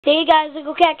Hey guys,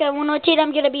 Lego Cat Guy 108.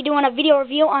 I'm going to be doing a video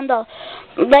review on the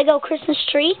Lego Christmas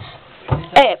tree.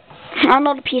 I don't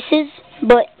know the pieces,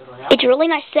 but it's a really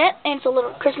nice set, and it's a little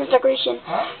Christmas decoration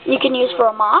you can use for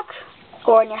a mock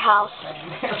or in your house.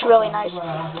 It's really nice.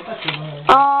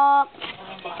 I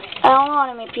don't know how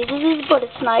many pieces it is, but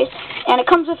it's nice. And it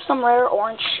comes with some rare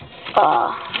orange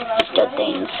stud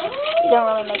things. You don't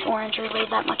really make orange really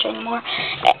that much anymore.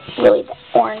 Really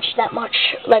orange that much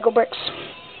Lego bricks.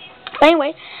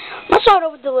 Anyway, let's start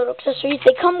over with the little accessories.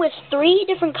 They come with three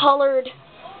different colored,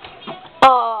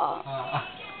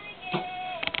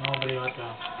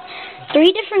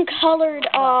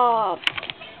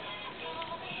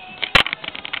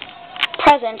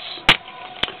 presents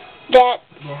that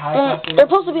they're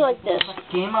supposed to be like this.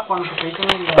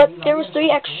 But there was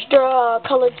three extra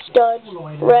colored studs,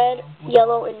 red,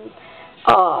 yellow, and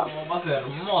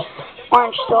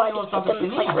orange, so I just put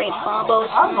them like rainbows.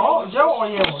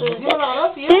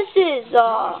 This is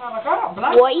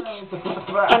white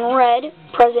and red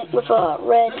present with a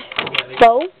red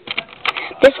bow.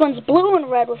 This one's blue and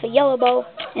red with a yellow bow,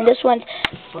 and this one's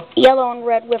yellow and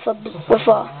red with orange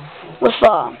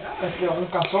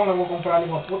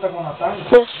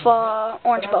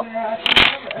bow.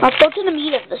 Let's go to the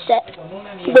meat of the set,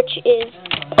 which is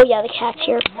the cat's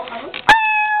here.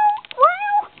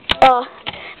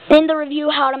 In the review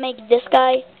how to make this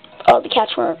guy, the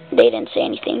cats they didn't say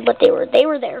anything, but they were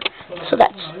there, so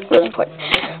that's really important.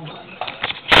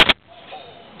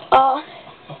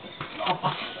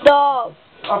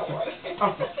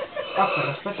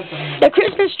 The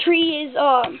Christmas tree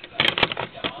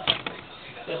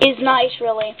is nice,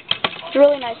 really. It's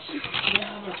really nice.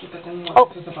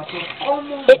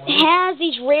 It has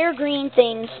these rare green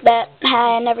things that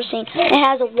I had never seen. It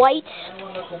has a white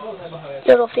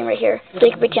little thing right here, so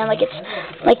you can pretend like it's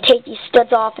take these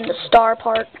studs off in the star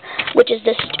part, which is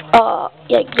this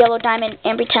yellow diamond,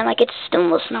 and pretend like it's still in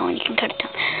the snow and you can cut it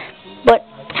down.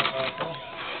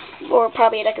 Or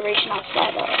probably a decoration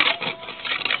outside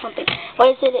something.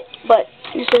 But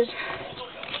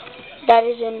that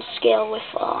is in scale with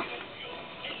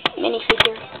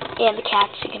minifigure and the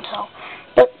cats, you can tell.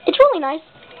 But it's really nice.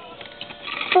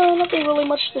 Nothing really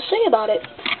much to say about it.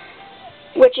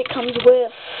 Which it comes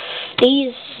with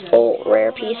these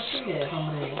rare piece,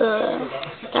 the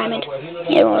diamond.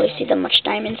 You don't really see that much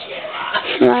diamonds.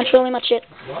 And that's really much it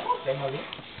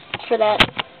for that.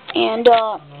 And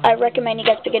I recommend you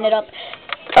guys picking it up.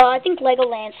 I think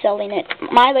Legoland's selling it.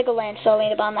 My Legoland's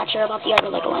selling it, but I'm not sure about the other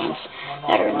Legolands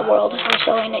that are in the world who are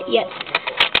selling it yet.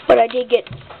 But I did get.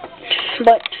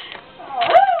 But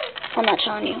I'm not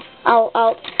telling you.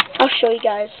 I'll show you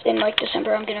guys in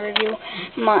December. I'm gonna review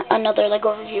another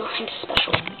Lego review. It's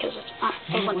special because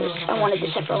I wanted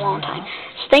this set for a long time.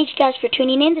 So thank you guys for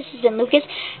tuning in. This has been Lucas,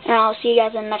 and I'll see you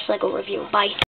guys in the next Lego review. Bye.